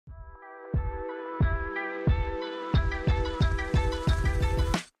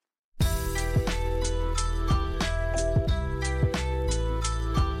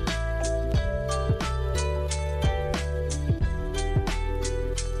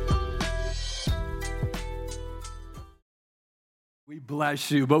We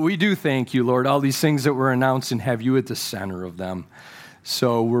bless you, but we do thank you, Lord. All these things that we're announcing have you at the center of them.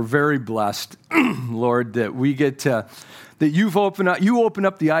 So we're very blessed, Lord, that we get to, that you open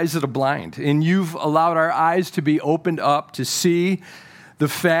up the eyes of the blind, and you've allowed our eyes to be opened up to see the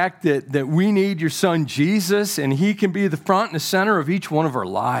fact that we need your son, Jesus, and he can be the front and the center of each one of our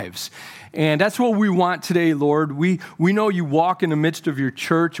lives. And that's what we want today, Lord. We know you walk in the midst of your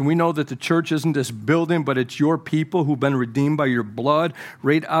church, and we know that the church isn't this building, but it's your people who've been redeemed by your blood,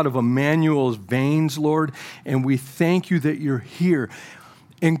 right out of Emmanuel's veins, Lord. And we thank you that you're here.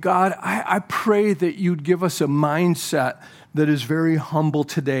 And God, I pray that you'd give us a mindset that is very humble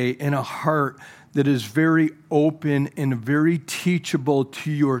today, and a heart that is very open and very teachable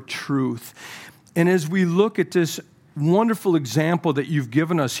to your truth. And as we look at this wonderful example that you've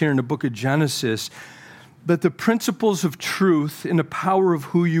given us here in the book of Genesis, that the principles of truth and the power of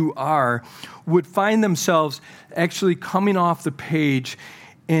who you are would find themselves actually coming off the page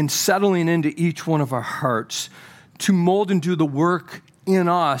and settling into each one of our hearts to mold and do the work in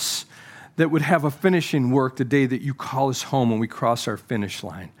us that would have a finishing work the day that you call us home when we cross our finish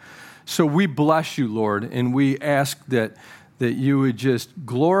line. So we bless you, Lord, and we ask that you would just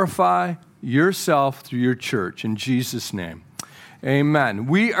glorify yourself through your church. In Jesus' name, amen.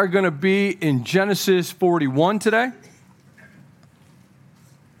 We are going to be in Genesis 41 today.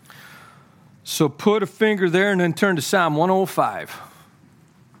 So put a finger there and then turn to Psalm 105.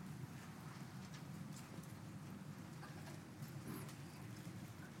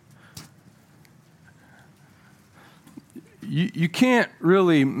 You can't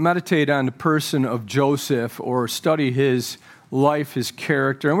really meditate on the person of Joseph or study his life, his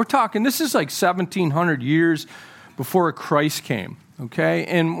character. And we're talking, this is like 1,700 years before Christ came, okay?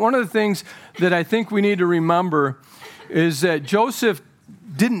 And one of the things that I think we need to remember is that Joseph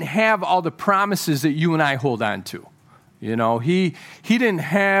didn't have all the promises that you and I hold on to. You know, he didn't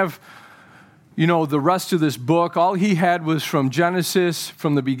have, the rest of this book. All he had was from Genesis,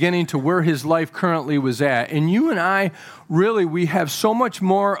 from the beginning to where his life currently was at. And you and I, really, we have so much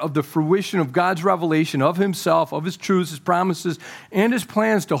more of the fruition of God's revelation of himself, of his truths, his promises, and his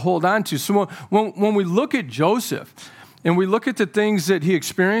plans to hold on to. So when we look at Joseph and we look at the things that he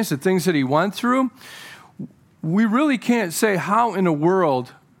experienced, the things that he went through, we really can't say how in the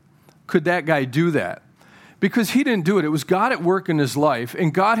world could that guy do that. Because he didn't do it. It was God at work in his life.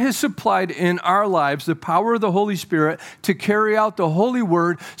 And God has supplied in our lives the power of the Holy Spirit to carry out the holy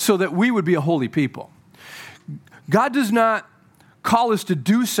word so that we would be a holy people. God does not call us to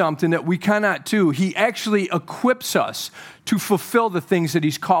do something that we cannot do. He actually equips us to fulfill the things that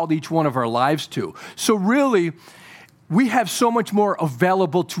he's called each one of our lives to. So really, we have so much more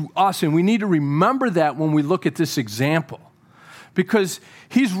available to us, and we need to remember that when we look at this example. Because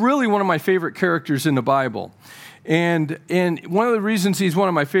he's really one of my favorite characters in the Bible. And one of the reasons he's one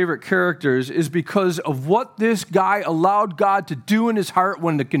of my favorite characters is because of what this guy allowed God to do in his heart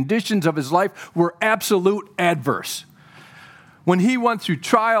when the conditions of his life were absolute adverse. When he went through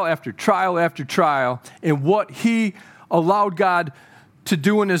trial after trial after trial, and what he allowed God to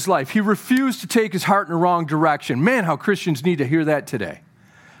do in his life. He refused to take his heart in the wrong direction. Man, how Christians need to hear that today.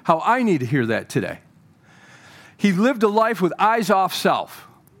 How I need to hear that today. He lived a life with eyes off self.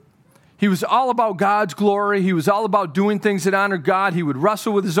 He was all about God's glory. He was all about doing things that honored God. He would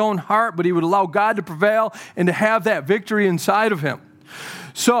wrestle with his own heart, but he would allow God to prevail and to have that victory inside of him.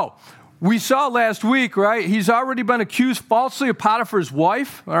 So, we saw last week, right? He's already been accused falsely of Potiphar's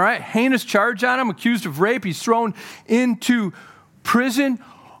wife, all right? Heinous charge on him, accused of rape. He's thrown into prison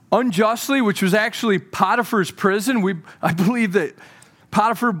unjustly, which was actually Potiphar's prison. I believe that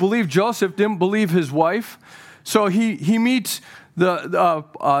Potiphar believed Joseph, didn't believe his wife. So he meets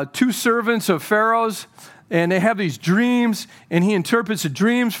the two servants of Pharaoh's, and they have these dreams, and he interprets the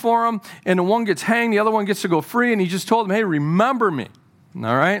dreams for them, and the one gets hanged, the other one gets to go free, and he just told them, hey, remember me,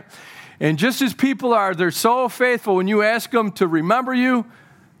 all right? And just as people are, they're so faithful, when you ask them to remember you,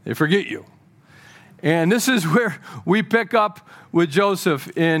 they forget you. And this is where we pick up with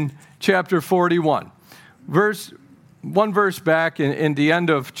Joseph in chapter 41. One verse back in the end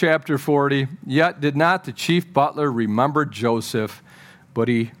of chapter 40, yet did not the chief butler remember Joseph, but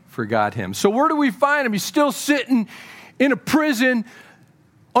he forgot him. So where do we find him? He's still sitting in a prison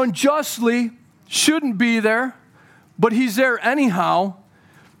unjustly, shouldn't be there, but he's there anyhow.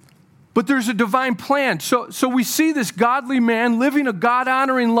 But there's a divine plan. So we see this godly man living a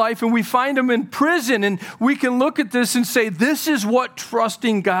God-honoring life, and we find him in prison, and we can look at this and say, this is what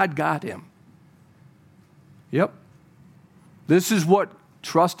trusting God got him. Yep. This is what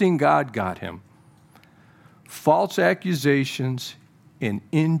trusting God got him. False accusations and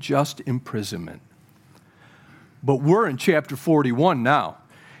unjust imprisonment. But we're in chapter 41 now.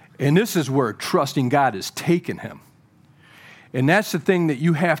 And this is where trusting God has taken him. And that's the thing that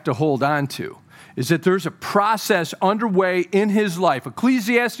you have to hold on to, is that there's a process underway in his life.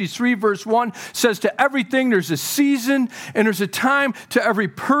 Ecclesiastes 3 verse 1 says to everything there's a season and there's a time to every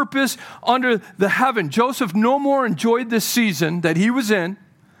purpose under the heaven. Joseph no more enjoyed this season that he was in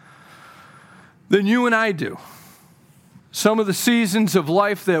than you and I do. Some of the seasons of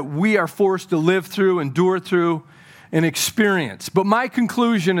life that we are forced to live through, endure through, and experience. But my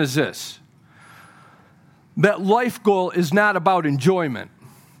conclusion is this: that life goal is not about enjoyment.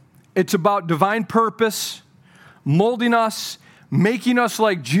 It's about divine purpose, molding us, making us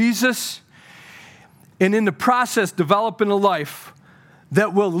like Jesus, and in the process developing a life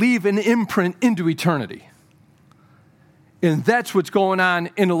that will leave an imprint into eternity. And that's what's going on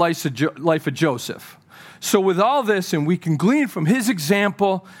in the life of Joseph. So with all this, and we can glean from his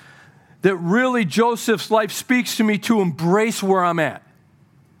example, that really Joseph's life speaks to me to embrace where I'm at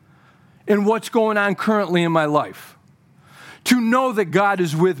and what's going on currently in my life. To know that God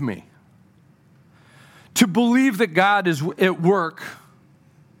is with me. To believe that God is at work.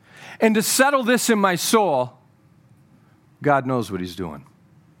 And to settle this in my soul, God knows what he's doing.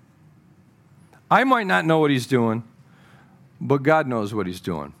 I might not know what he's doing, but God knows what he's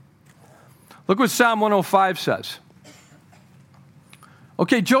doing. Look what Psalm 105 says.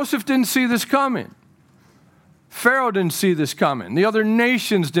 Okay, Joseph didn't see this coming. Pharaoh didn't see this coming. The other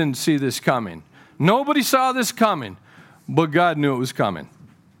nations didn't see this coming. Nobody saw this coming, but God knew it was coming.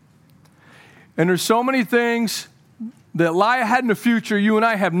 And there's so many things that lie ahead in the future you and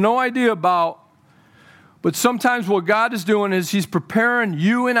I have no idea about, but sometimes what God is doing is he's preparing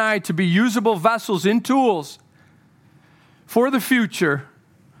you and I to be usable vessels and tools for the future,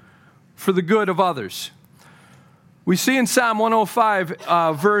 for the good of others. We see in Psalm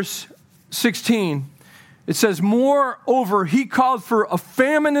 105, verse 16, it says, moreover, he called for a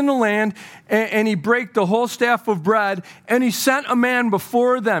famine in the land, and he brake the whole staff of bread, and he sent a man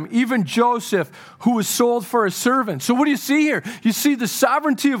before them, even Joseph, who was sold for a servant. So what do you see here? You see the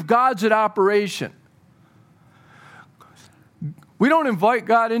sovereignty of God's at operation. We don't invite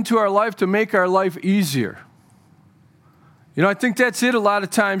God into our life to make our life easier. You know, I think that's it a lot of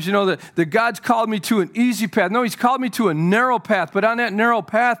times, you know, that God's called me to an easy path. No, he's called me to a narrow path, but on that narrow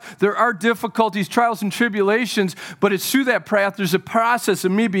path, there are difficulties, trials, and tribulations, but it's through that path, there's a process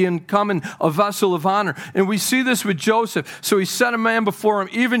of me becoming a vessel of honor. And we see this with Joseph. So he sent a man before him,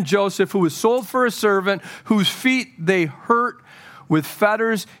 even Joseph, who was sold for a servant, whose feet they hurt with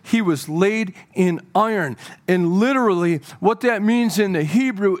fetters. He was laid in iron. And literally, what that means in the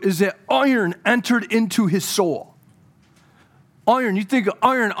Hebrew is that iron entered into his soul. Iron, you think of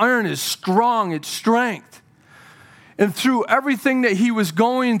iron is strong, it's strength. And through everything that he was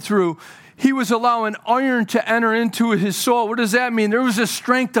going through, he was allowing iron to enter into his soul. What does that mean? There was a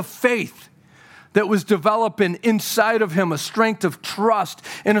strength of faith that was developing inside of him, a strength of trust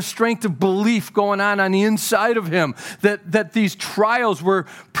and a strength of belief going on the inside of him that these trials were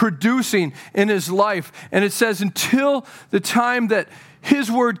producing in his life. And it says, until the time that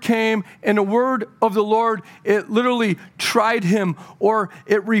his word came, and the word of the Lord, it literally tried him, or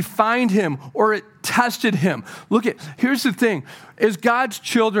it refined him, or it tested him. Here's the thing. As God's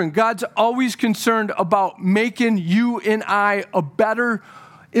children, God's always concerned about making you and I a better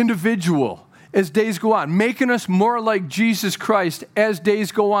individual as days go on, making us more like Jesus Christ as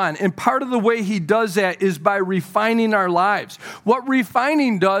days go on. And part of the way he does that is by refining our lives. What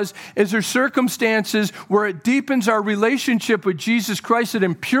refining does is there's circumstances where it deepens our relationship with Jesus Christ, that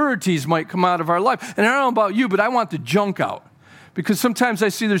impurities might come out of our life. And I don't know about you, but I want the junk out. Because sometimes I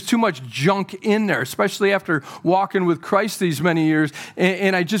see there's too much junk in there, especially after walking with Christ these many years,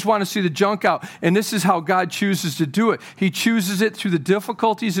 and I just want to see the junk out. And this is how God chooses to do it. He chooses it through the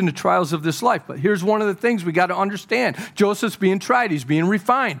difficulties and the trials of this life. But here's one of the things we got to understand. Joseph's being tried. He's being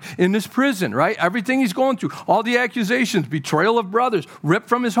refined in this prison, right? Everything he's going through, all the accusations, betrayal of brothers, ripped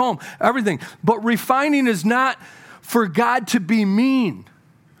from his home, everything. But refining is not for God to be mean.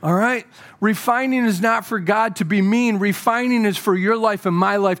 All right? Refining is not for God to be mean. Refining is for your life and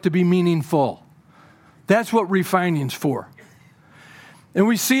my life to be meaningful. That's what refining's for. And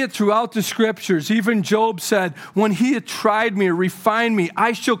we see it throughout the scriptures. Even Job said, when he had tried me or refined me,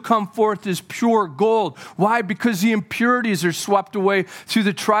 I shall come forth as pure gold. Why? Because the impurities are swept away through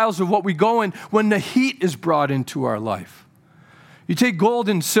the trials of what we go in when the heat is brought into our life. You take gold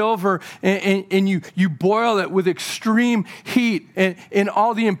and silver and you boil it with extreme heat, and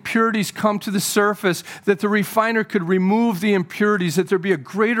all the impurities come to the surface, that the refiner could remove the impurities, that there be a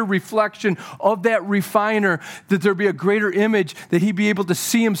greater reflection of that refiner, that there be a greater image, that he be able to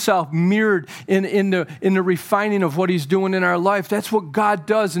see himself mirrored in the refining of what he's doing in our life. That's what God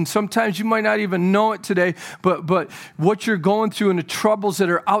does. And sometimes you might not even know it today, but what you're going through and the troubles that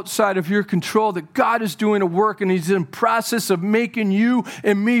are outside of your control, that God is doing a work, and he's in process of making you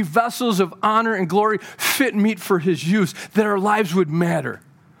and me vessels of honor and glory, fit meet for his use, that our lives would matter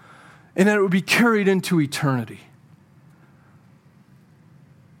and that it would be carried into eternity.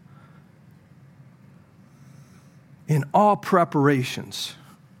 In all preparations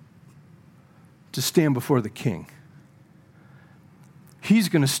to stand before the king. He's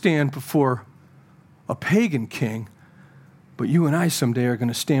going to stand before a pagan king, but you and I someday are going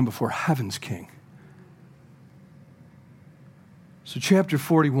to stand before heaven's king. So chapter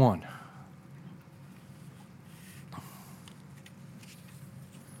 41.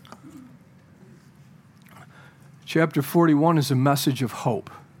 Chapter 41 is a message of hope.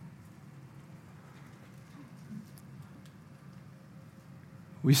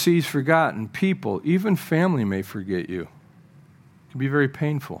 We see he's forgotten. People, even family, may forget you. It can be very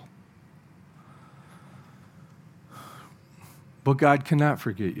painful. But God cannot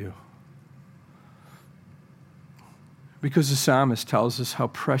forget you. Because the psalmist tells us, how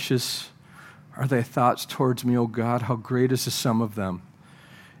precious are thy thoughts towards me, O God, how great is the sum of them.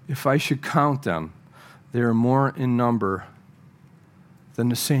 If I should count them, they are more in number than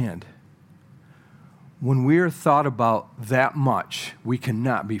the sand. When we are thought about that much, we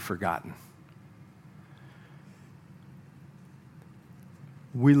cannot be forgotten.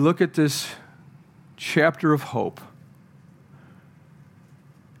 We look at this chapter of hope.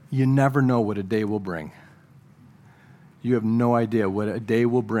 You never know what a day will bring. You have no idea what a day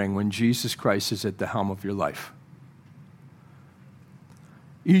will bring when Jesus Christ is at the helm of your life.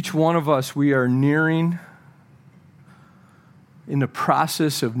 Each one of us, we are nearing, in the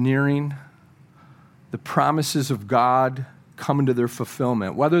process of nearing, the promises of God coming to their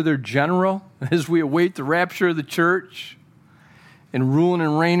fulfillment. Whether they're general, as we await the rapture of the church, and ruling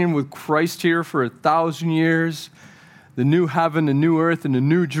and reigning with Christ here for 1,000 years, the new heaven, the new earth, and the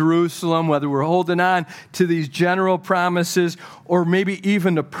new Jerusalem, whether we're holding on to these general promises or maybe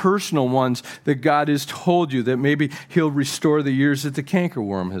even the personal ones that God has told you, that maybe he'll restore the years that the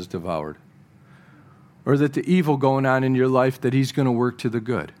cankerworm has devoured, or that the evil going on in your life, that he's going to work to the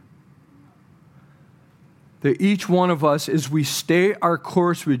good. That each one of us, as we stay our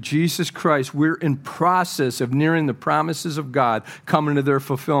course with Jesus Christ, we're in process of nearing the promises of God coming to their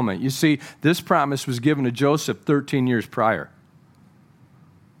fulfillment. You see, this promise was given to Joseph 13 years prior.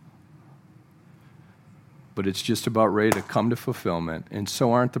 But it's just about ready to come to fulfillment. And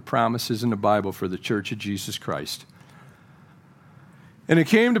so aren't the promises in the Bible for the church of Jesus Christ. And it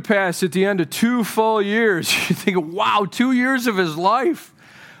came to pass at the end of 2 full years. You think, wow, 2 years of his life.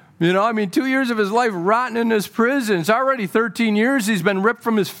 2 years of his life rotting in this prison. It's already 13 years he's been ripped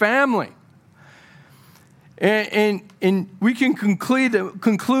from his family. And we can conclude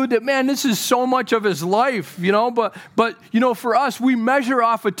that, man, this is so much of his life, But for us, we measure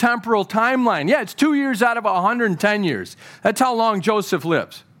off a temporal timeline. Yeah, it's 2 years out of 110 years. That's how long Joseph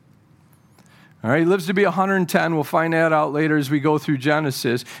lives. All right, he lives to be 110. We'll find that out later as we go through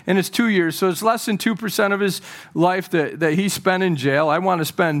Genesis. And it's 2 years, so it's less than 2% of his life that he spent in jail. I want to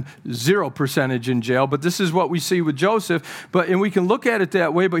spend 0% in jail, but this is what we see with Joseph. And we can look at it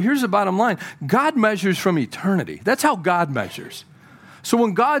that way, but here's the bottom line. God measures from eternity. That's how God measures. So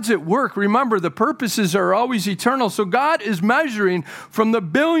when God's at work, remember, the purposes are always eternal. So God is measuring from the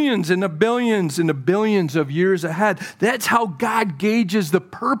billions and the billions and the billions of years ahead. That's how God gauges the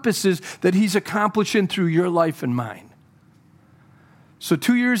purposes that he's accomplishing through your life and mine. So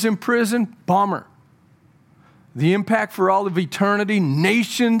 2 years in prison, bummer. The impact for all of eternity,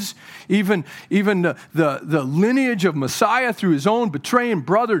 nations, even the lineage of Messiah through his own betraying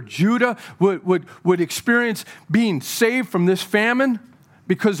brother Judah would experience being saved from this famine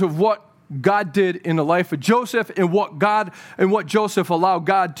because of what God did in the life of Joseph and what Joseph allowed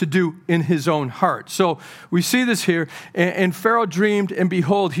God to do in his own heart. So we see this here, and Pharaoh dreamed, and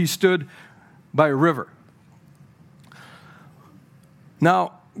behold, he stood by a river.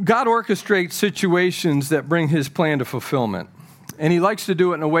 Now, God orchestrates situations that bring his plan to fulfillment. And he likes to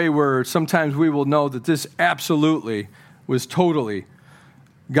do it in a way where sometimes we will know that this absolutely was totally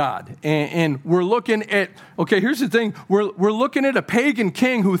God. And we're looking at, okay, here's the thing. We're looking at a pagan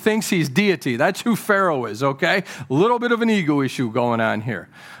king who thinks he's deity. That's who Pharaoh is, okay? A little bit of an ego issue going on here.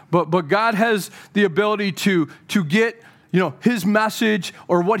 But God has the ability to get his message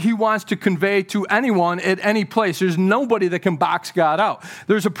or what he wants to convey to anyone at any place. There's nobody that can box God out.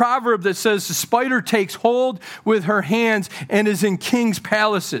 There's a proverb that says the spider takes hold with her hands and is in king's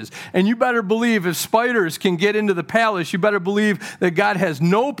palaces. And you better believe if spiders can get into the palace, you better believe that God has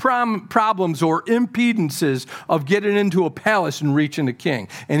no problems or impedances of getting into a palace and reaching the king.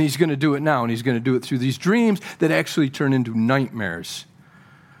 And he's going to do it now, and he's going to do it through these dreams that actually turn into nightmares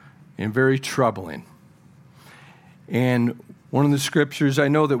and very troubling. And one of the scriptures I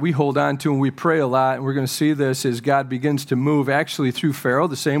know that we hold on to and we pray a lot, and we're going to see this as God begins to move actually through Pharaoh,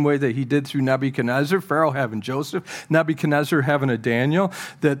 the same way that he did through Nebuchadnezzar, Pharaoh having Joseph, Nebuchadnezzar having a Daniel,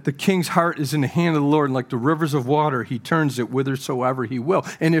 that the king's heart is in the hand of the Lord, and like the rivers of water, he turns it whithersoever he will.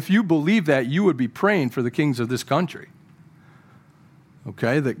 And if you believe that, you would be praying for the kings of this country.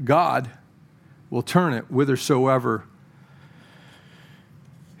 Okay, that God will turn it whithersoever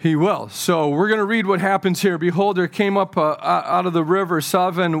he will. So we're going to read what happens here. Behold, there came up out of the river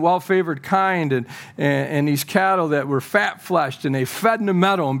 7 well-favored kind, and these cattle that were fat-fleshed, and they fed in the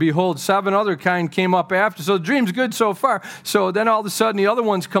meadow. And behold, 7 other kind came up after. So the dream's good so far. So then all of a sudden the other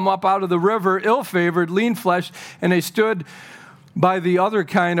ones come up out of the river, ill-favored, lean-fleshed, and they stood by the other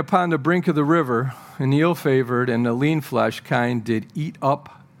kind upon the brink of the river. And the ill-favored and the lean-fleshed kind did eat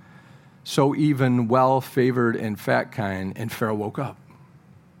up, so even well-favored and fat kind. And Pharaoh woke up.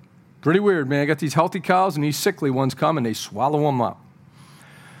 Pretty weird, man. I got these healthy cows and these sickly ones come and they swallow them up.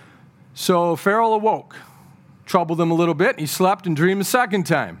 So Pharaoh awoke, troubled him a little bit, and he slept and dreamed a second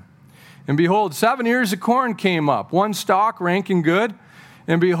time. And behold, 7 ears of corn came up, 1 stalk, rank and good.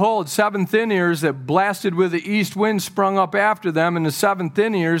 And behold, 7 thin ears that blasted with the east wind sprung up after them, and the 7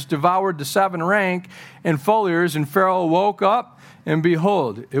 thin ears devoured the 7 rank and full ears. And Pharaoh woke up, and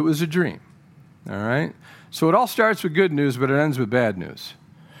behold, it was a dream. All right? So it all starts with good news, but it ends with bad news.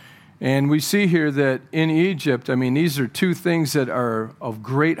 And we see here that in Egypt, these are 2 things that are of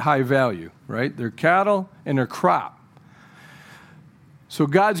great high value, right? They're cattle and their crop. So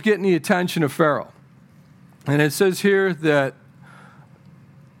God's getting the attention of Pharaoh. And it says here that,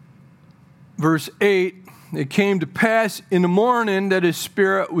 verse 8, it came to pass in the morning that his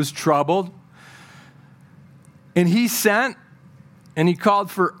spirit was troubled. And he sent, and he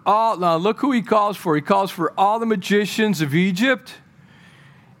called for all, now look who he calls for. He calls for all the magicians of Egypt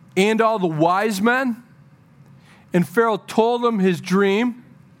and all the wise men. And Pharaoh told them his dream,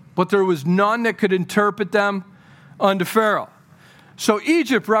 but there was none that could interpret them unto Pharaoh. So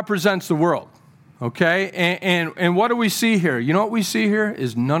Egypt represents the world, okay? And what do we see here? You know what we see here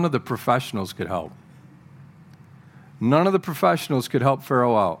is none of the professionals could help. None of the professionals could help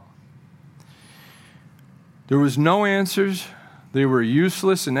Pharaoh out. There was no answers. They were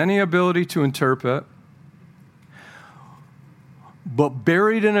useless in any ability to interpret. But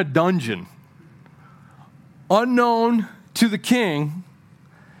buried in a dungeon, unknown to the king,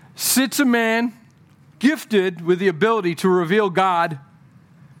 sits a man gifted with the ability to reveal God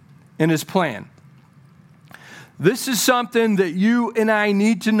and his plan. This is something that you and I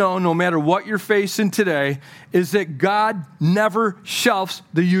need to know, no matter what you're facing today, is that God never shelves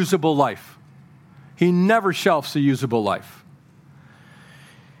the usable life. He never shelves the usable life.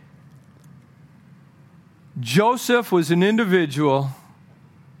 Joseph was an individual,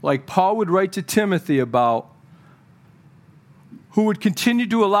 like Paul would write to Timothy about, who would continue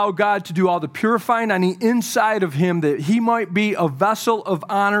to allow God to do all the purifying on the inside of him, that he might be a vessel of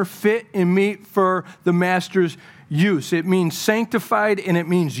honor, fit and meet for the master's use. It means sanctified, and it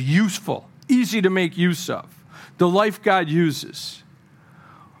means useful, easy to make use of. The life God uses.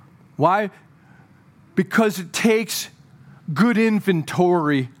 Why? Because it takes good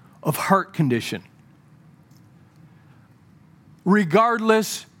inventory of heart condition.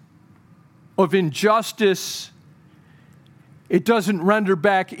 Regardless of injustice, it doesn't render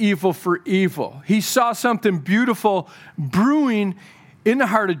back evil for evil. He saw something beautiful brewing in the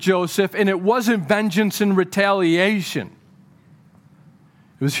heart of Joseph, and it wasn't vengeance and retaliation.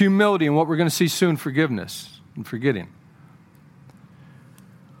 It was humility, and what we're going to see soon, forgiveness and forgetting.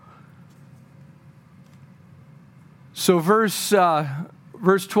 So verse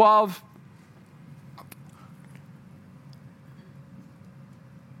 12,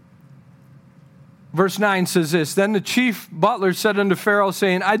 verse 9 says this, Then the chief butler said unto Pharaoh,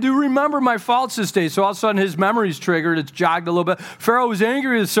 saying, I do remember my faults this day. So all of a sudden his memory's triggered. It's jogged a little bit. Pharaoh was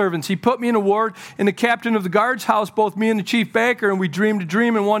angry with his servants. He put me in a ward in the captain of the guard's house, both me and the chief baker, and we dreamed a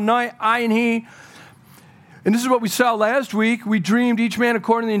dream in one night, I and he. And this is what we saw last week. We dreamed, each man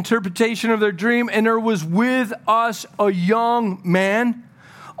according to the interpretation of their dream, and there was with us a young man,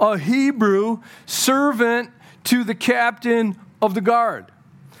 a Hebrew, servant to the captain of the guard.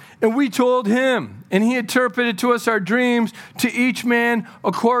 And we told him, and he interpreted to us our dreams, to each man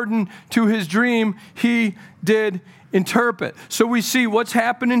according to his dream he did interpret. So we see what's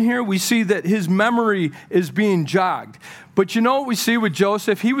happening here. We see that his memory is being jogged. But you know what we see with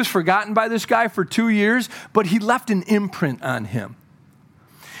Joseph? He was forgotten by this guy for 2 years, but he left an imprint on him.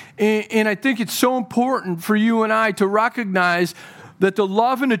 And I think it's so important for you and I to recognize that the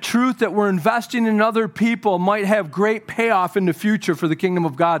love and the truth that we're investing in other people might have great payoff in the future for the kingdom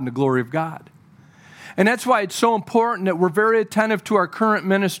of God and the glory of God. And that's why it's so important that we're very attentive to our current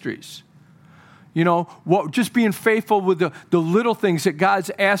ministries. You know, just being faithful with the little things that God's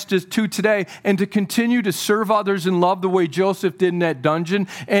asked us to today, and to continue to serve others in love the way Joseph did in that dungeon,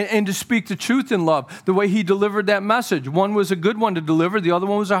 and to speak the truth in love the way he delivered that message. One was a good one to deliver, the other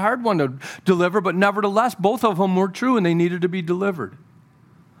one was a hard one to deliver, but nevertheless, both of them were true and they needed to be delivered.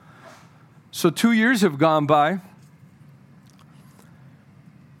 So 2 years have gone by,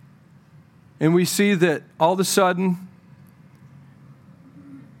 and we see that all of a sudden,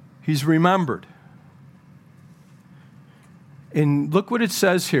 he's remembered. And look what it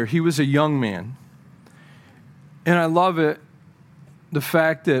says here. He was a young man. And I love it, the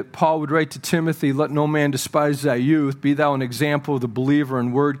fact that Paul would write to Timothy, let no man despise thy youth. Be thou an example of the believer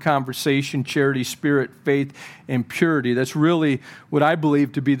in word, conversation, charity, spirit, faith, and purity. That's really what I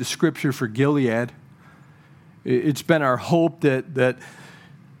believe to be the scripture for Gilead. It's been our hope that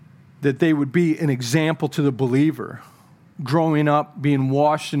they would be an example to the believer, growing up, being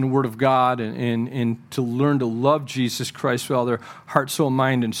washed in the Word of God, and to learn to love Jesus Christ with all their heart, soul,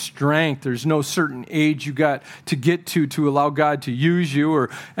 mind, and strength. There's no certain age you got to get to allow God to use you, or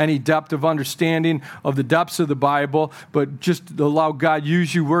any depth of understanding of the depths of the Bible, but just allow God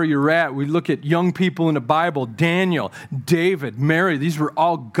use you where you're at. We look at young people in the Bible, Daniel, David, Mary. These were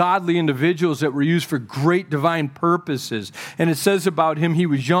all godly individuals that were used for great divine purposes. And it says about him, he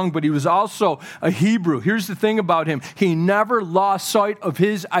was young, but he was also a Hebrew. Here's the thing about him. He never lost sight of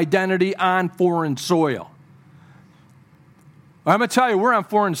his identity on foreign soil. I'm going to tell you, we're on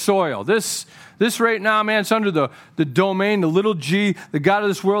foreign soil. This right now, man, it's under the domain, the little g, the God of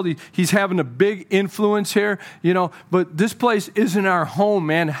this world. He's having a big influence here, you know, but this place isn't our home,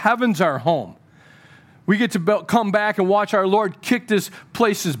 man. Heaven's our home. We get to come back and watch our Lord kick this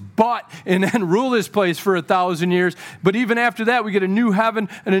place's butt and then rule this place for 1,000 years. But even after that, we get a new heaven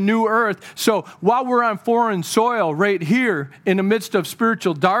and a new earth. So while we're on foreign soil right here in the midst of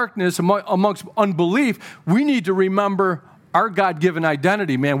spiritual darkness amongst unbelief, we need to remember our God-given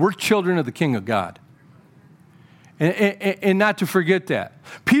identity, man. We're children of the King of God. And not to forget that.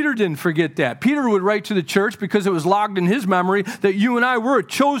 Peter didn't forget that. Peter would write to the church, because it was logged in his memory, that you and I, we're a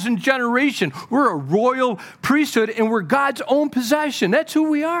chosen generation. We're a royal priesthood, and we're God's own possession. That's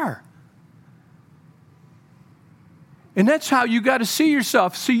who we are. And that's how you got to see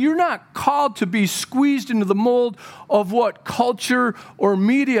yourself. See, you're not called to be squeezed into the mold of what culture or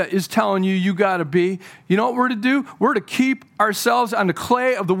media is telling you got to be. You know what we're to do? We're to keep ourselves on the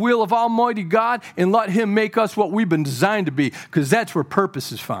clay of the will of Almighty God and let Him make us what we've been designed to be, because that's where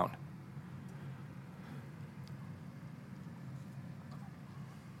purpose is found.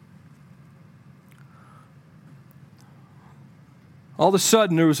 All of a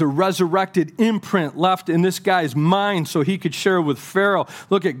sudden, there was a resurrected imprint left in this guy's mind so he could share with Pharaoh.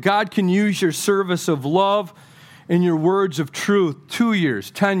 Look, God can use your service of love and your words of truth 2 years,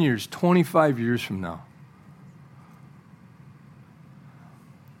 10 years, 25 years from now.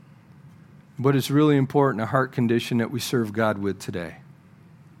 But it's really important, a heart condition that we serve God with today.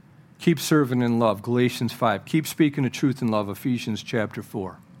 Keep serving in love, Galatians 5. Keep speaking the truth in love, Ephesians chapter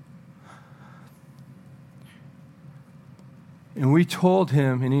 4. And we told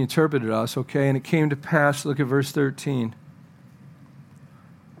him, and he interpreted us, okay? And it came to pass, look at verse 13.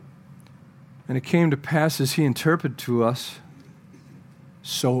 And it came to pass as he interpreted to us,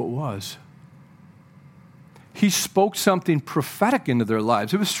 so it was. He spoke something prophetic into their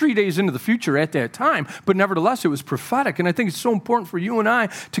lives. It was 3 days into the future at that time, but nevertheless, it was prophetic. And I think it's so important for you and I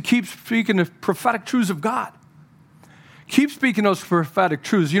to keep speaking the prophetic truths of God. Keep speaking those prophetic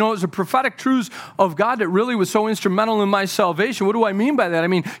truths. You know, it was the prophetic truths of God that really was so instrumental in my salvation. What do I mean by that? I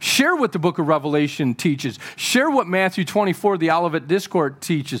mean, share what the book of Revelation teaches. Share what Matthew 24, the Olivet Discourse,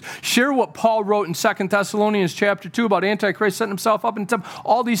 teaches. Share what Paul wrote in 2 Thessalonians chapter 2 about Antichrist setting himself up in the temple.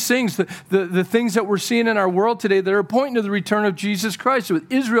 All these things, the things that we're seeing in our world today that are pointing to the return of Jesus Christ, with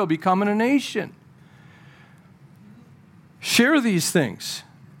Israel becoming a nation. Share these things.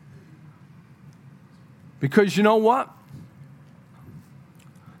 Because you know what?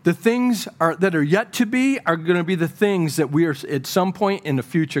 The things that are yet to be are going to be the things that we are at some point in the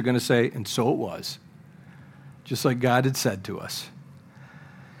future going to say, and so it was. Just like God had said to us.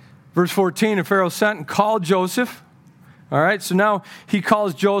 Verse 14, and Pharaoh sent and called Joseph. All right, so now he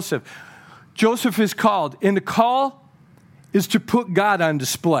calls Joseph. Joseph is called, and the call is to put God on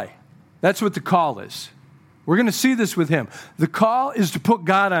display. That's what the call is. We're going to see this with him. The call is to put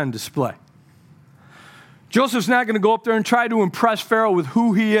God on display. Joseph's not going to go up there and try to impress Pharaoh with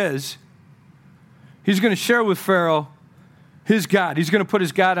who he is. He's going to share with Pharaoh his God. He's going to put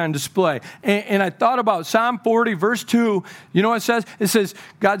his God on display. And I thought about Psalm 40, verse 2. You know what it says? It says,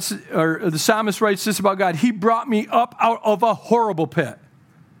 the psalmist writes this about God. He brought me up out of a horrible pit.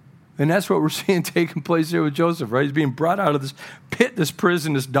 And that's what we're seeing taking place here with Joseph, right? He's being brought out of this pit, this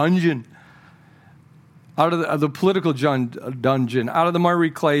prison, this dungeon, out of the political dungeon, out of the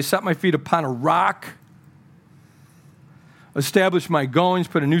miry clay, set my feet upon a rock, establish my goings,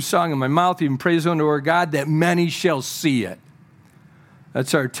 put a new song in my mouth, even praise unto our God, that many shall see it.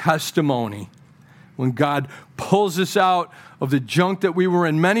 That's our testimony. When God pulls us out of the junk that we were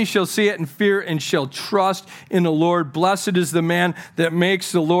in, many shall see it and fear and shall trust in the Lord. Blessed is the man that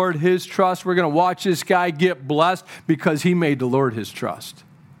makes the Lord his trust. We're going to watch this guy get blessed because he made the Lord his trust.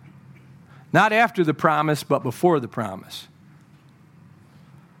 Not after the promise, but before the promise.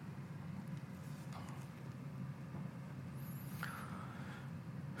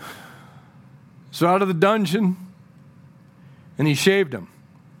 So out of the dungeon, and he shaved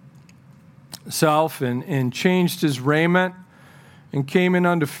himself and changed his raiment and came in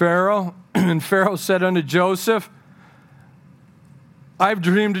unto Pharaoh. And Pharaoh said unto Joseph, I've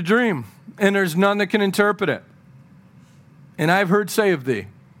dreamed a dream, and there's none that can interpret it. And I've heard say of thee,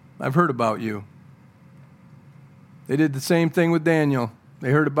 I've heard about you. They did the same thing with Daniel. They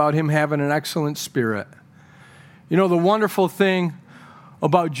heard about him having an excellent spirit. You know, the wonderful thing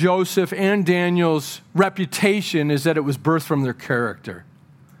about Joseph and Daniel's reputation is that it was birthed from their character.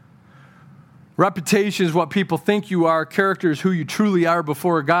 Reputation is what people think you are. Character is who you truly are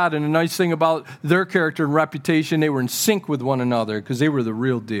before God. And the nice thing about their character and reputation, they were in sync with one another because they were the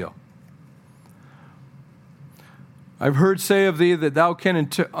real deal. I've heard say of thee that thou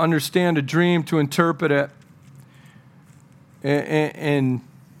canst understand a dream to interpret it. And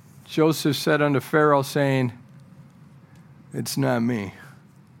Joseph said unto Pharaoh, saying, it's not me.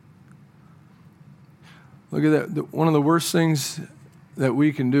 Look at that. One of the worst things that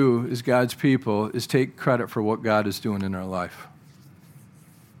we can do as God's people is take credit for what God is doing in our life.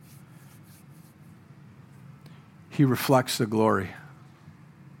 He reflects the glory.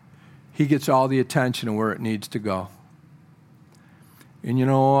 He gets all the attention and where it needs to go. And you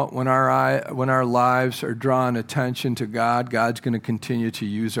know what? When our lives are drawing attention to God, God's going to continue to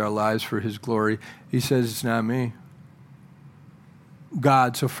use our lives for his glory. He says, it's not me.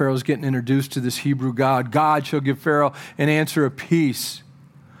 God. So Pharaoh's getting introduced to this Hebrew God. God shall give Pharaoh an answer of peace.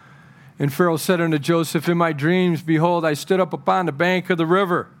 And Pharaoh said unto Joseph, in my dreams, behold, I stood up upon the bank of the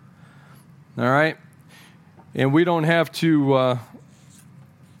river. All right? And we don't have to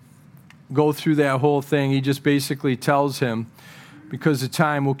go through that whole thing. He just basically tells him, because the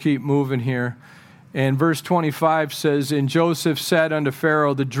time will keep moving here. And verse 25 says, and Joseph said unto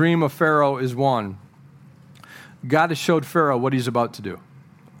Pharaoh, the dream of Pharaoh is one. God has showed Pharaoh what he's about to do.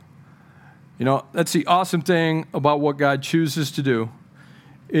 You know, that's the awesome thing about what God chooses to do,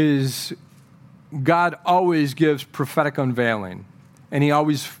 is God always gives prophetic unveiling, and he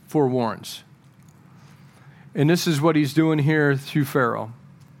always forewarns. And this is what he's doing here through Pharaoh,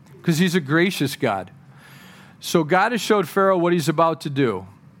 because he's a gracious God. So God has showed Pharaoh what he's about to do.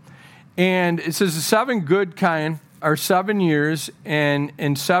 And it says the 7 good kine are 7 years,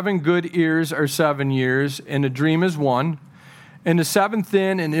 and 7 good ears are 7 years, and the dream is 1. And the 7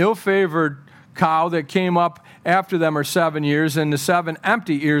 thin and ill-favored cow that came up after them are 7 years, and the 7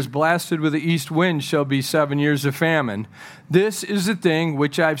 empty ears blasted with the east wind shall be 7 years of famine. This is the thing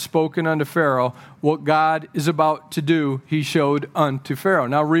which I've spoken unto Pharaoh. What God is about to do, he showed unto Pharaoh.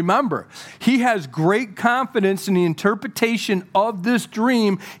 Now remember, he has great confidence in the interpretation of this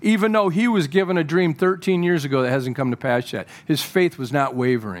dream, even though he was given a dream 13 years ago that hasn't come to pass yet. His faith was not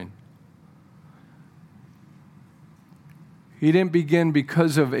wavering. He didn't begin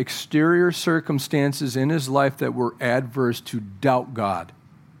because of exterior circumstances in his life that were adverse to doubt God.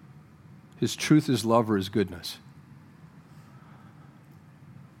 His truth, his love, or his goodness.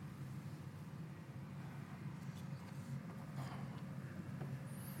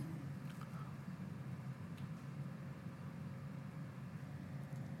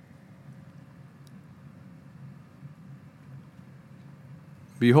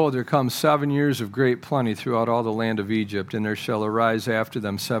 Behold, there come 7 years of great plenty throughout all the land of Egypt, and there shall arise after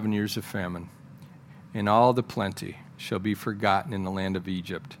them 7 years of famine. And all the plenty shall be forgotten in the land of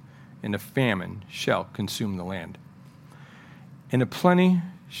Egypt, and the famine shall consume the land. And the plenty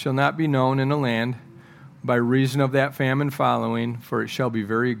shall not be known in the land by reason of that famine following, for it shall be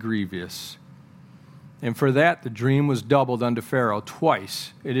very grievous. And for that the dream was doubled unto Pharaoh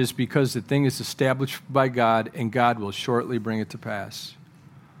twice. It is because the thing is established by God, and God will shortly bring it to pass.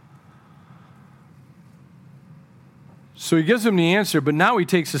 So he gives him the answer, but now he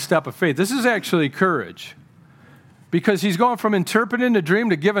takes a step of faith. This is actually courage. Because he's going from interpreting the dream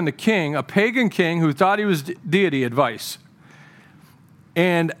to giving the king, a pagan king who thought he was deity, advice.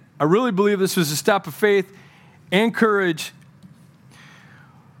 And I really believe this was a step of faith and courage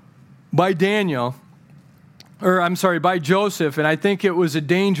by by Joseph, and I think it was a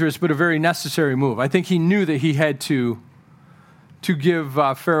dangerous but a very necessary move. I think he knew that he had to give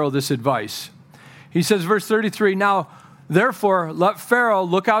Pharaoh this advice. He says, verse 33, now, therefore, let Pharaoh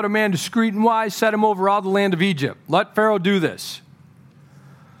look out a man discreet and wise, set him over all the land of Egypt. Let Pharaoh do this.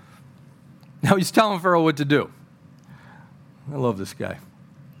 Now he's telling Pharaoh what to do. I love this guy.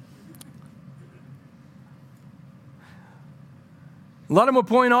 Let him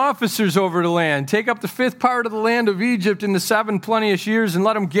appoint officers over the land. Take up the fifth part of the land of Egypt in the 7 plenteous years, and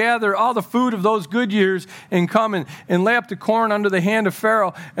let them gather all the food of those good years, and come and lay up the corn under the hand of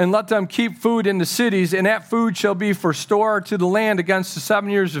Pharaoh, and let them keep food in the cities, and that food shall be for store to the land against the 7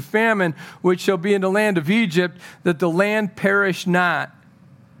 years of famine, which shall be in the land of Egypt, that the land perish not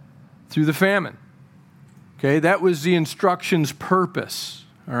through the famine. Okay, that was the instruction's purpose,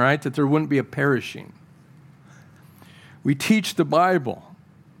 all right, that there wouldn't be a perishing. We teach the Bible,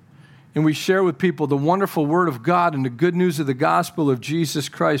 and we share with people the wonderful Word of God and the good news of the gospel of Jesus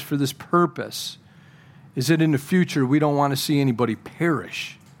Christ for this purpose, is that in the future we don't want to see anybody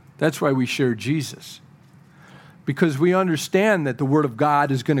perish. That's why we share Jesus, because we understand that the Word of God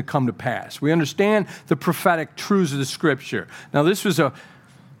is going to come to pass. We understand the prophetic truths of the Scripture. Now, this was a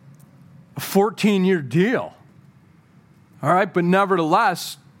 14-year deal, all right, but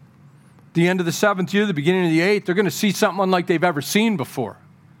nevertheless, the end of the 7th year, the beginning of the 8th, they're going to see something unlike they've ever seen before.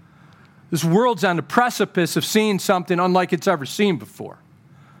 This world's on the precipice of seeing something unlike it's ever seen before,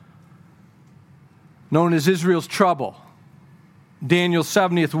 known as Israel's trouble, Daniel's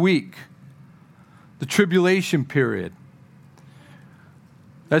 70th week, the tribulation period.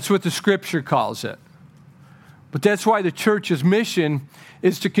 That's what the Scripture calls it. But that's why the church's mission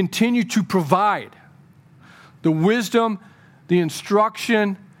is to continue to provide the wisdom, the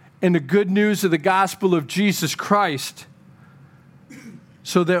instruction, and the good news of the gospel of Jesus Christ,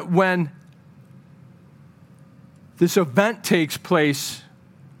 so that when this event takes place,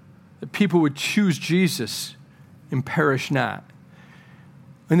 that people would choose Jesus and perish not.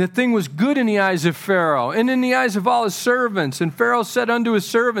 And the thing was good in the eyes of Pharaoh and in the eyes of all his servants. And Pharaoh said unto his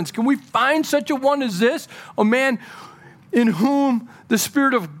servants, can we find such a one as this, a man in whom the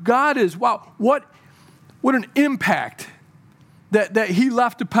Spirit of God is? Wow, what an impact that he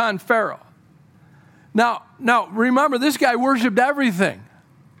left upon Pharaoh. Now, remember, this guy worshipped everything.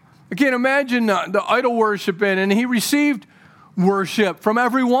 I can't imagine the idol worshiping, and he received worship from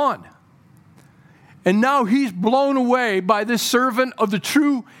everyone. And now he's blown away by this servant of the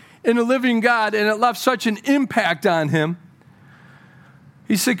true and the living God, and it left such an impact on him.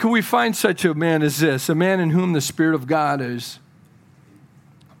 He said, can we find such a man as this, a man in whom the Spirit of God is?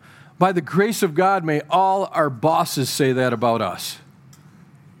 By the grace of God, may all our bosses say that about us.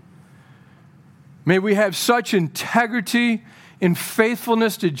 May we have such integrity and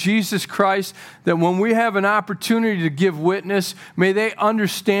faithfulness to Jesus Christ that when we have an opportunity to give witness, may they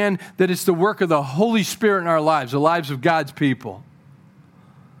understand that it's the work of the Holy Spirit in our lives, the lives of God's people.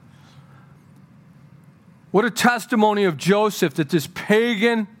 What a testimony of Joseph that this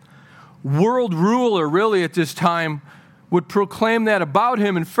pagan world ruler really at this time would proclaim that about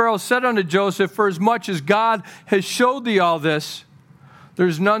him. And Pharaoh said unto Joseph, for as much as God has showed thee all this,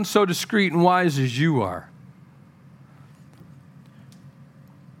 there's none so discreet and wise as you are.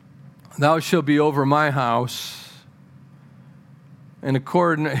 Thou shalt be over my house. And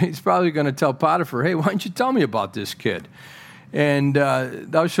he's probably going to tell Potiphar, hey, why don't you tell me about this kid? And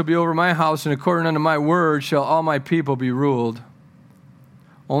thou shalt be over my house, and according unto my word shall all my people be ruled.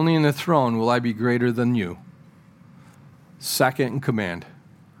 Only in the throne will I be greater than you. Second in command.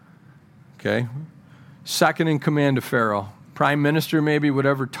 Okay? Second in command to Pharaoh. Prime minister, maybe,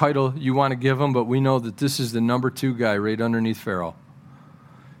 whatever title you want to give him, but we know that this is the number 2 guy right underneath Pharaoh.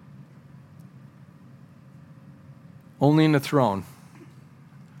 Only in the throne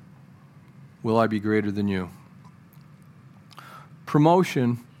will I be greater than you.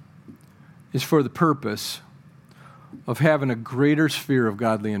 Promotion is for the purpose of having a greater sphere of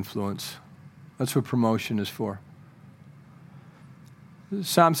godly influence. That's what promotion is for.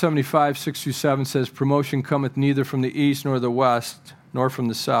 Psalm 75, 6-7 says, promotion cometh neither from the east nor the west, nor from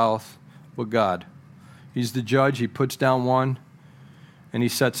the south, but God. He's the judge. He puts down one, and he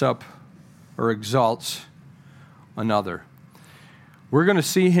sets up or exalts another. We're going to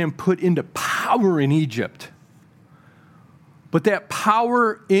see him put into power in Egypt. But that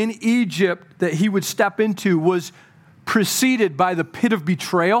power in Egypt that he would step into was preceded by the pit of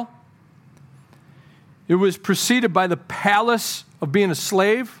betrayal. It was preceded by the palace of being a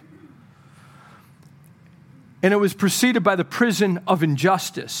slave. And it was preceded by the prison of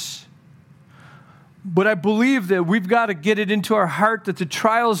injustice. But I believe that we've got to get it into our heart that the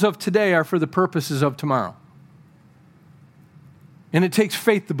trials of today are for the purposes of tomorrow. And it takes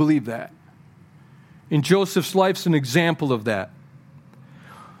faith to believe that. And Joseph's life's an example of that.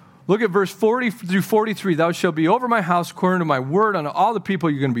 Look at verse 40 through 43. Thou shalt be over my house according to my word unto all the people.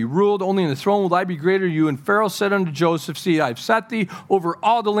 You're going to be ruled. Only in the throne will I be greater than you. And Pharaoh said unto Joseph, See, I have set thee over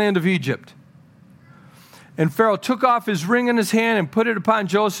all the land of Egypt. And Pharaoh took off his ring in his hand and put it upon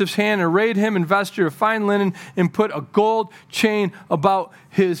Joseph's hand and arrayed him in vesture of fine linen and put a gold chain about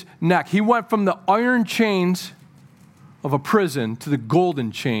his neck. He went from the iron chains of a prison to the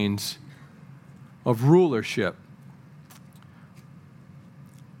golden chains of rulership.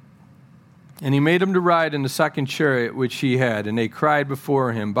 And he made him to ride in the second chariot which he had, and they cried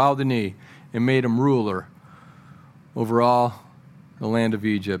before him, bowed the knee, and made him ruler over all the land of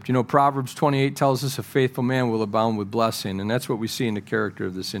Egypt. You know, Proverbs 28 tells us a faithful man will abound with blessing, and that's what we see in the character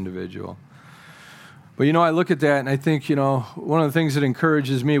of this individual. But, you know, I look at that and I think, you know, one of the things that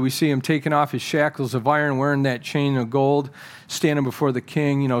encourages me, we see him taking off his shackles of iron, wearing that chain of gold, standing before the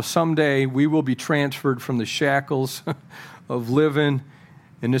king. You know, someday we will be transferred from the shackles of living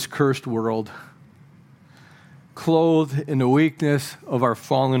in this cursed world, clothed in the weakness of our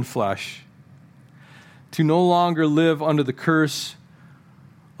fallen flesh, to no longer live under the curse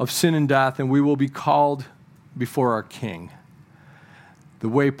of sin and death, and we will be called before our King. The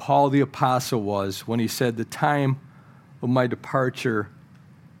way Paul the Apostle was when he said, the time of my departure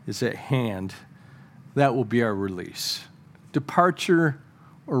is at hand. That will be our release. Departure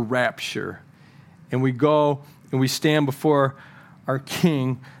or rapture. And we go and we stand before our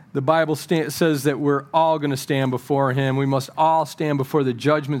King. The Bible says that we're all going to stand before him. We must all stand before the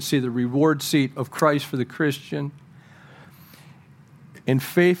judgment seat, the reward seat of Christ for the Christian. And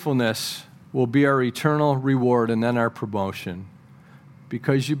faithfulness will be our eternal reward and then our promotion.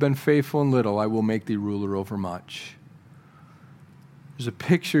 Because you've been faithful in little, I will make thee ruler over much. There's a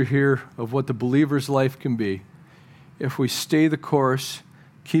picture here of what the believer's life can be. If we stay the course,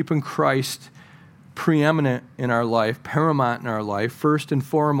 keeping Christ preeminent in our life, paramount in our life, first and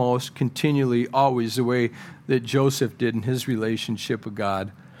foremost, continually, always, the way that Joseph did in his relationship with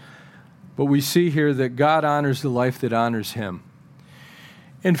God. But we see here that God honors the life that honors him.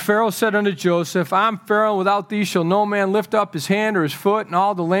 And Pharaoh said unto Joseph, I'm Pharaoh, without thee shall no man lift up his hand or his foot in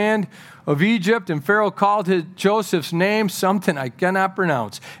all the land of Egypt. And Pharaoh called Joseph's name something I cannot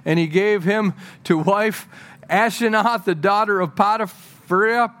pronounce. And he gave him to wife Asenath, the daughter of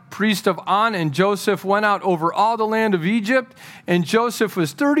Potiphar, priest of On. And Joseph went out over all the land of Egypt. And Joseph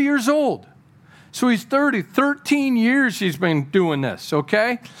was 30 years old. So he's 30, 13 years he's been doing this,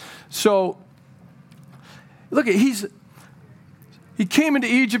 okay? So, look, he came into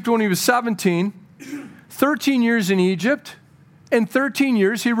Egypt when he was 17, 13 years in Egypt, and 13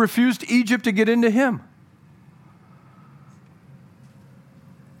 years he refused Egypt to get into him.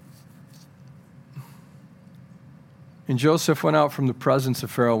 And Joseph went out from the presence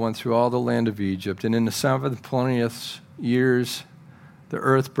of Pharaoh, went through all the land of Egypt, and in the 20th years, the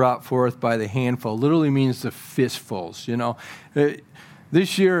earth brought forth by the handful. Literally means the fistfuls, you know.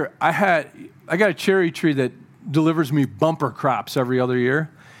 This year, I got a cherry tree that delivers me bumper crops every other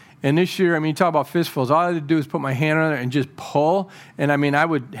year. And this year, I mean, talk about fistfuls. All I had to do is put my hand on it and just pull. And I mean, I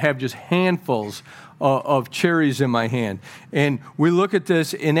would have just handfuls of cherries in my hand. And we look at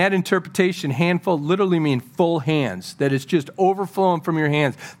this, in that interpretation, handful literally means full hands, that it's just overflowing from your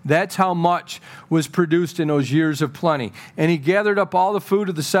hands. That's how much was produced in those years of plenty. And he gathered up all the food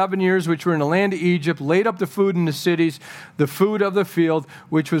of the 7 years which were in the land of Egypt, laid up the food in the cities, the food of the field,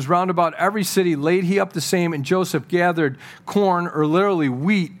 which was round about every city, laid he up the same. And Joseph gathered corn, or literally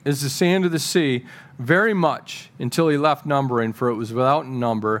wheat, as the sand of the sea, very much, until he left numbering, for it was without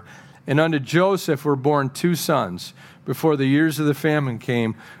number. And unto Joseph were born 2 sons before the years of the famine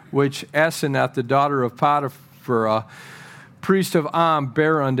came, which Asenath, the daughter of Potiphar, priest of On,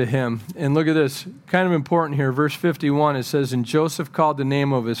 bare unto him. And look at this, kind of important here, verse 51, it says, And Joseph called the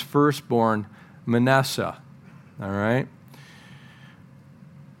name of his firstborn Manasseh. All right?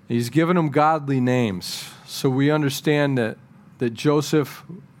 He's given them godly names. So we understand that Joseph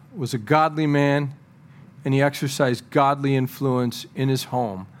was a godly man. and he exercised godly influence in his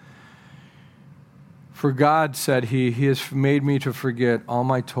home. For God, said he has made me to forget all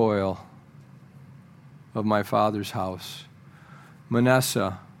my toil of my father's house.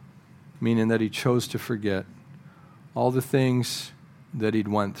 Manasseh, meaning that he chose to forget all the things that he'd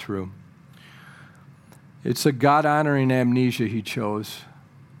went through. It's a God-honoring amnesia he chose.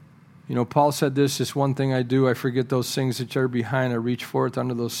 You know, Paul said this one thing I do, I forget those things which are behind, I reach forth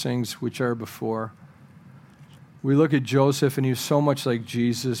unto those things which are before. We look at Joseph, and he was so much like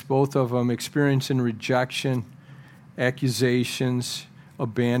Jesus, both of them experiencing rejection, accusations,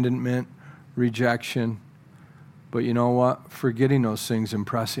 abandonment, rejection. But you know what? Forgetting those things and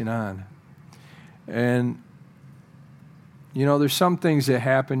pressing on. And, you know, there's some things that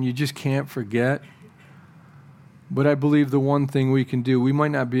happen you just can't forget. But I believe the one thing we can do, we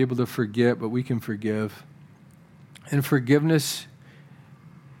might not be able to forget, but we can forgive. And forgiveness,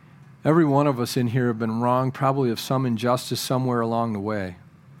 every one of us in here have been wrong, probably of some injustice somewhere along the way.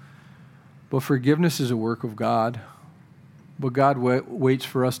 But forgiveness is a work of God. But God waits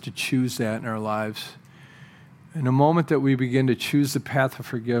for us to choose that in our lives. In the moment that we begin to choose the path of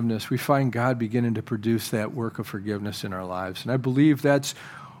forgiveness, we find God beginning to produce that work of forgiveness in our lives. And I believe that's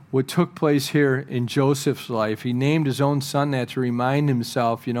what took place here in Joseph's life. He named his own son that to remind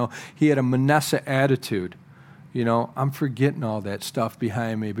himself, you know, he had a Manasseh attitude. You know, I'm forgetting all that stuff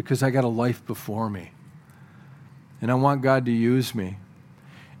behind me because I got a life before me. And I want God to use me.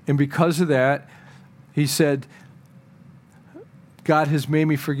 And because of that, he said, God has made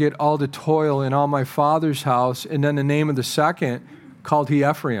me forget all the toil in all my father's house. And then the name of the second called he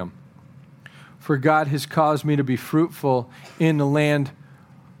Ephraim. For God has caused me to be fruitful in the land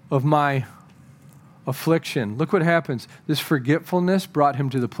of my affliction. Look what happens. This forgetfulness brought him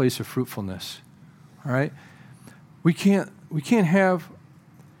to the place of fruitfulness. All right? We can't have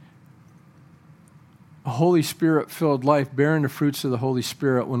a Holy Spirit-filled life bearing the fruits of the Holy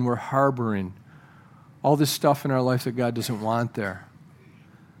Spirit when we're harboring all this stuff in our life that God doesn't want there.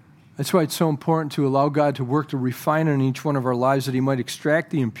 That's why it's so important to allow God to work to refine in each one of our lives, that he might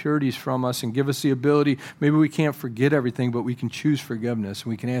extract the impurities from us and give us the ability. Maybe we can't forget everything, but we can choose forgiveness, and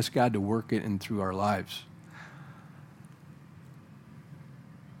we can ask God to work it in through our lives.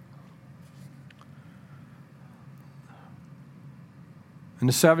 And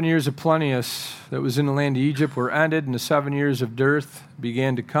the 7 years of plenteous that was in the land of Egypt were ended, and the 7 years of dearth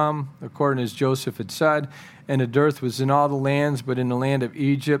began to come, according as Joseph had said. And the dearth was in all the lands, but in the land of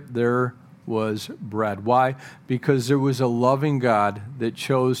Egypt there was bread. Why? Because there was a loving God that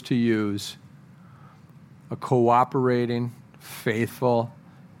chose to use a cooperating, faithful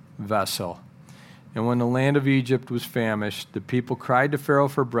vessel. And when the land of Egypt was famished, the people cried to Pharaoh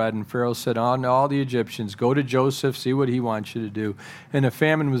for bread, and Pharaoh said unto all the Egyptians, go to Joseph, see what he wants you to do. And the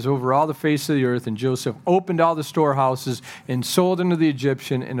famine was over all the face of the earth, and Joseph opened all the storehouses and sold unto the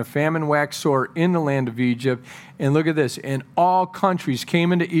Egyptian, and the famine waxed sore in the land of Egypt. And look at this, and all countries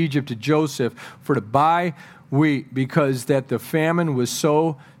came into Egypt to Joseph for to buy wheat, because that the famine was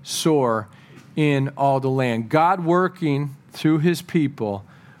so sore in all the land. God working through his people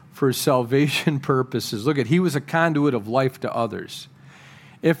for salvation purposes. Look at, he was a conduit of life to others.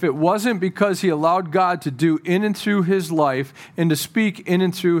 If it wasn't because he allowed God to do in and through his life, and to speak in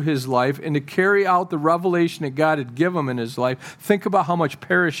and through his life, and to carry out the revelation that God had given him in his life, think about how much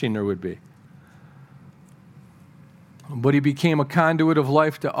perishing there would be. But he became a conduit of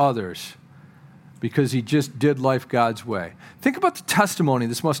life to others because he just did life God's way. Think about the testimony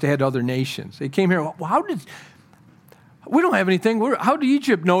this must have had to other nations. They came here, well, we don't have anything. How did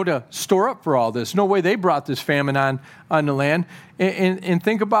Egypt know to store up for all this? No way they brought this famine on the land. And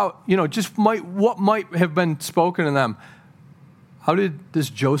think about, you know, just what might have been spoken to them. How did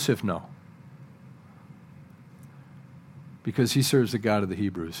this Joseph know? Because he serves the God of the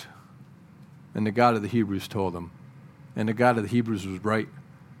Hebrews. And the God of the Hebrews told him. And the God of the Hebrews was right,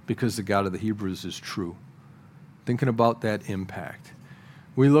 because the God of the Hebrews is true. Thinking about that impact.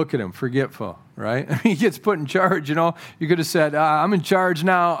 We look at him, forgetful, right? I mean, he gets put in charge, you know. You could have said, I'm in charge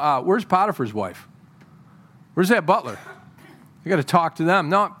now. Where's Potiphar's wife? Where's that butler? You got to talk to them.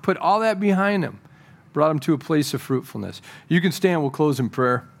 No, put all that behind him. Brought him to a place of fruitfulness. You can stand. We'll close in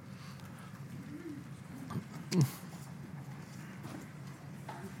prayer.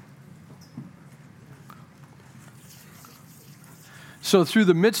 So through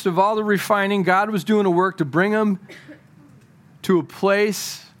the midst of all the refining, God was doing a work to bring him to a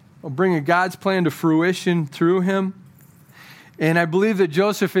place of bringing God's plan to fruition through him. And I believe that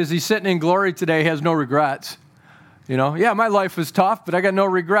Joseph, as he's sitting in glory today, has no regrets. You know, yeah, my life was tough, but I got no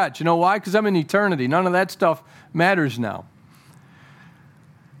regrets. You know why? Because I'm in eternity. None of that stuff matters now.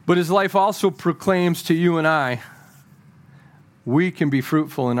 But his life also proclaims to you and I, we can be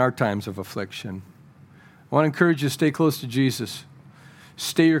fruitful in our times of affliction. I want to encourage you to stay close to Jesus.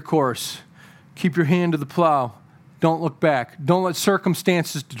 Stay your course. Keep your hand to the plow. Don't look back. Don't let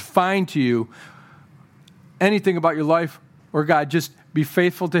circumstances define to you anything about your life or God. Just be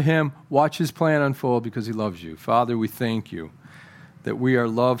faithful to him. Watch his plan unfold because he loves you. Father, we thank you that we are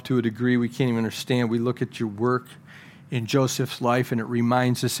loved to a degree we can't even understand. We look at your work in Joseph's life, and it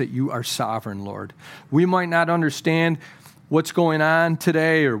reminds us that you are sovereign, Lord. We might not understand what's going on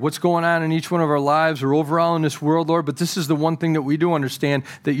today or what's going on in each one of our lives or overall in this world, Lord, but this is the one thing that we do understand,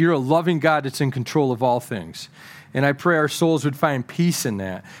 that you're a loving God that's in control of all things. And I pray our souls would find peace in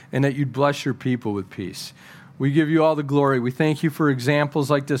that, and that you'd bless your people with peace. We give you all the glory. We thank you for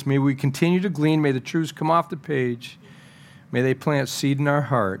examples like this. May we continue to glean. May the truths come off the page. May they plant seed in our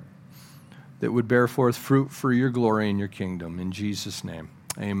heart that would bear forth fruit for your glory and your kingdom. In Jesus' name,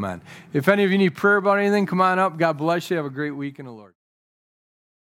 amen. If any of you need prayer about anything, come on up. God bless you. Have a great week in the Lord.